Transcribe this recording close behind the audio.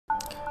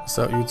What's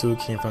up, YouTube?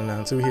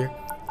 King17 here.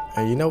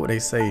 And you know what they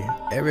say,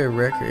 every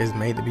record is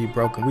made to be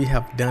broken. We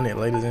have done it,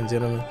 ladies and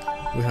gentlemen.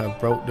 We have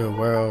broke the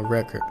world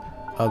record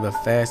of the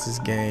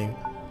fastest game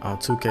on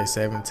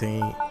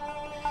 2K17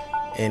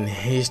 in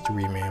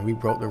history, man. We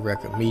broke the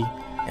record, me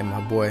and my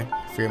boy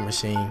Fear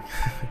Machine.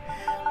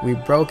 We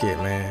broke it,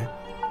 man.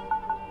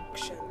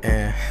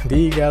 And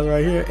these guys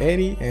right here,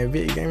 Eddie and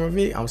Vic Gamer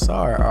Vic, I'm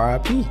sorry,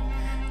 RIP.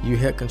 You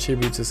helped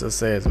contribute to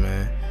success,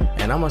 man.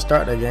 And I'm gonna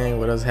start the game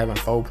with us having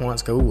 4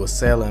 points because we was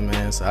selling,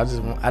 man. So I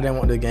didn't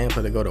want the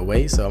gameplay to go to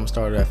waste, so I'm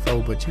started at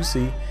 4. But you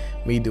see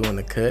me doing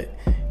the cut.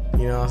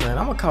 You know what I'm saying?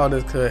 I'm gonna call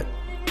this cut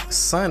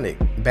Sonic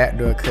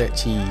backdoor cut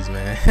cheese,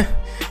 man.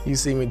 You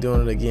see me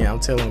doing it again.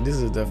 I'm telling you, this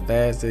is the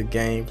fastest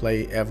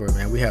gameplay ever,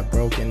 man. We have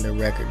broken the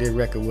record. This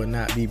record will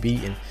not be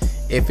beaten.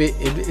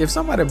 If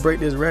somebody break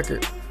this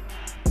record,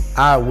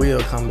 I will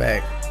come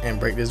back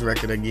and break this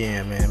record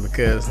again, man,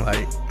 because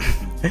like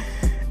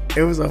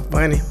it was so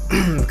funny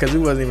because we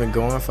wasn't even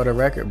going for the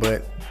record,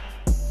 but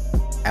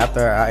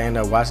after I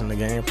ended up watching the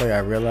gameplay, I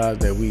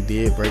realized that we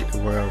did break the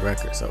world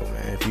record. So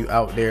man, if you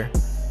out there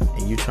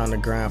and you trying to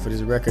grind for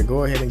this record,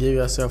 go ahead and give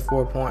yourself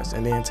 4 points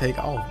and then take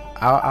off.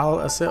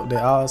 I'll accept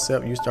that. I'll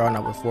accept you starting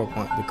off with 4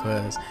 points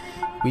because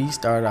we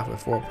started off with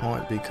 4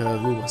 points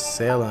because we were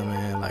selling,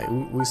 man. Like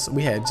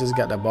we had just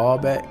got the ball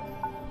back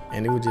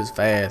and it was just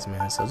fast,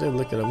 man. So just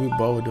look at it. We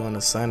both doing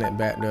the Sonic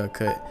backdoor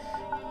cut.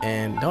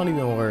 And don't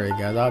even worry,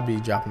 guys. I'll be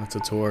dropping a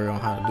tutorial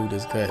on how to do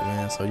this cut,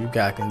 man. So you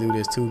guys can do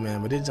this too,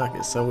 man. But this junk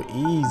is so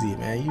easy,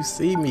 man. You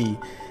see me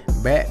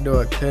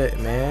backdoor cut,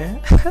 man.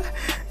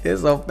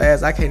 It's so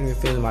fast. I can't even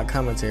finish my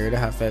commentary.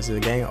 That's how fast the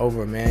game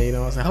over, man. You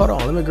know what I'm saying? Hold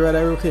on. Let me grab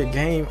that real quick.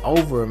 Game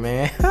over,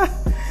 man.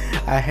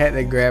 I had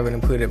to grab it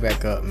and put it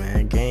back up,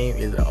 man. Game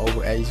is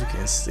over. As you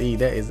can see,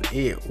 that is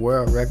it.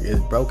 World record is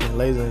broken,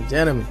 ladies and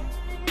gentlemen.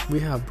 We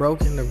have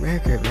broken the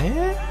record,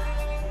 man.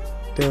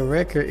 The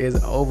record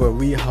is over.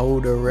 We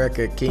hold the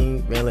record.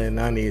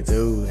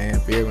 King92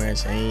 and Fear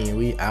Machine.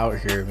 We out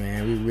here,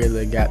 man. We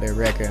really got the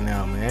record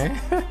now, man.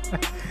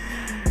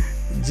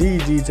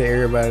 GG to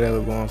everybody that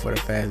was going for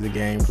the fastest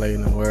gameplay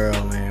in the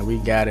world, man. We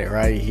got it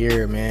right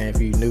here, man. If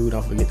you new,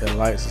 don't forget to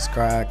like,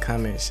 subscribe,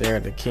 comment,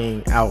 share. The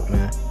King out,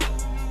 man.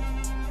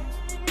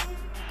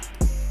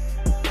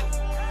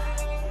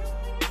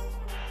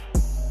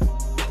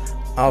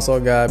 Also,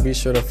 guys, be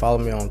sure to follow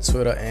me on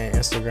Twitter and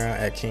Instagram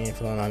at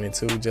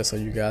King92 just so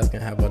you guys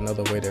can have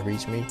another way to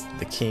reach me.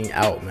 The King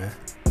out, man.